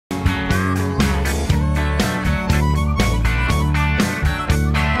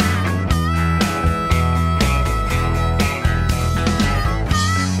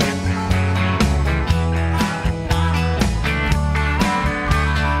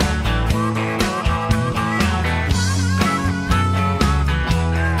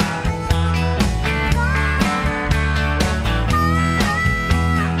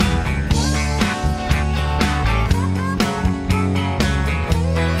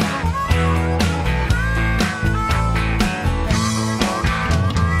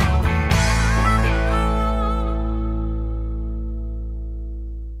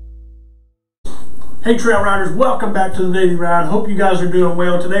Hey Trail Riders, welcome back to the Daily Ride. Hope you guys are doing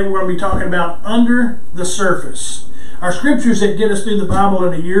well. Today we're going to be talking about under the surface. Our scriptures that get us through the Bible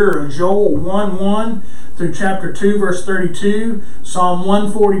in a year are Joel 1:1 through chapter 2 verse 32, Psalm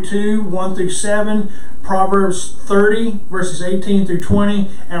 142 1 through 7, Proverbs 30 verses 18 through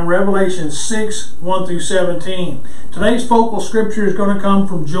 20, and Revelation 6 1 through 17. Today's focal scripture is going to come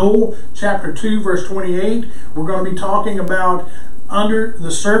from Joel chapter 2 verse 28. We're going to be talking about under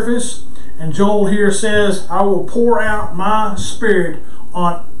the surface. And Joel here says, I will pour out my spirit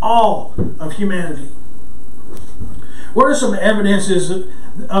on all of humanity. What are some evidences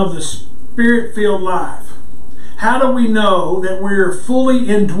of the spirit-filled life? How do we know that we are fully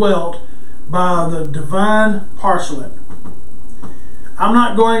indwelt by the divine paraclete? I'm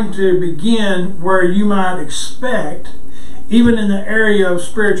not going to begin where you might expect, even in the area of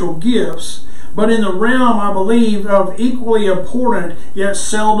spiritual gifts, but in the realm, I believe, of equally important yet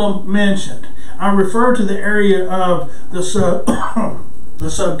seldom mentioned. I refer to the area of the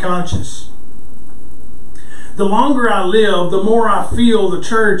subconscious. The longer I live, the more I feel the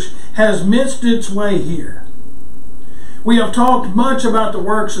church has missed its way here. We have talked much about the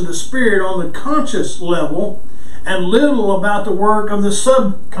works of the Spirit on the conscious level and little about the work of the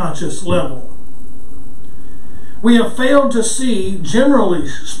subconscious level. We have failed to see, generally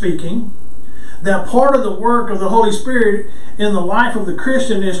speaking, that part of the work of the Holy Spirit in the life of the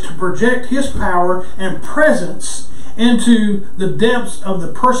Christian is to project His power and presence into the depths of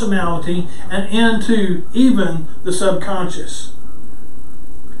the personality and into even the subconscious.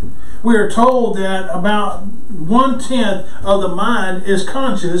 We are told that about 1/10 of the mind is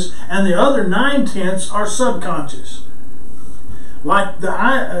conscious and the other 9/10 are subconscious. Like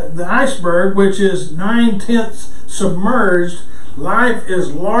the iceberg, which is 9/10 submerged, life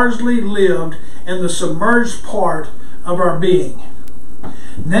is largely lived in the submerged part of our being.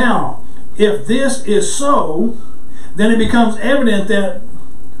 Now, if this is so, then it becomes evident that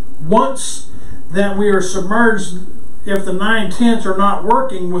once that we are submerged, if the 9/10 are not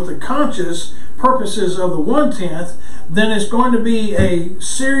working with the conscious purposes of the 1/10, then it's going to be a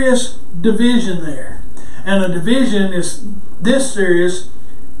serious division there. And a division is this serious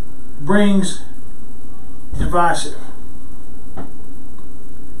brings divisive.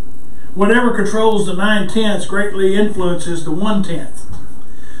 Whatever controls the 9/10 greatly influences the 1/10.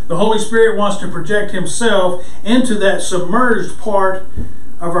 The Holy Spirit wants to project Himself into that submerged part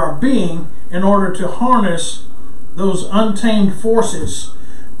of our being in order to harness those untamed forces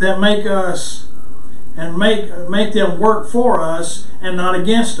that make us and make them work for us and not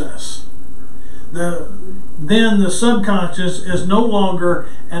against us. Then the subconscious is no longer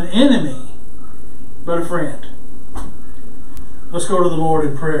an enemy, but a friend. Let's go to the Lord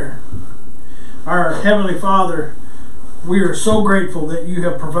in prayer. Our Heavenly Father, we are so grateful that You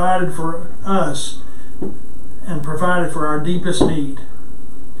have provided for us and provided for our deepest need.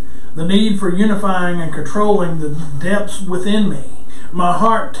 The need for unifying and controlling the depths within me. My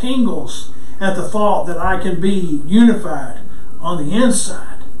heart tingles at the thought that I can be unified on the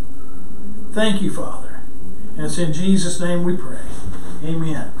inside. Thank You, Father. And it's in Jesus' name we pray.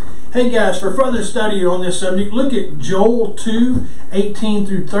 Amen. Hey guys, for further study on this subject, look at Joel 2, 18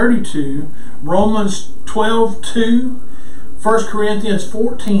 through 32, Romans 12, 2, 1 Corinthians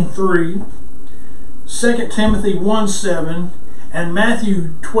 14, 3, 2 Timothy 1, 7, and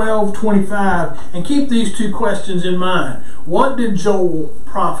Matthew 12, 25. And keep these two questions in mind. What did Joel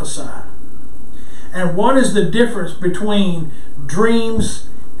prophesy? And what is the difference between dreams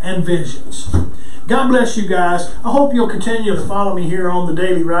and visions? God bless you guys. I hope you'll continue to follow me here on the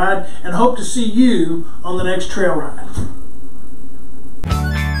Daily Ride and hope to see you on the next trail ride.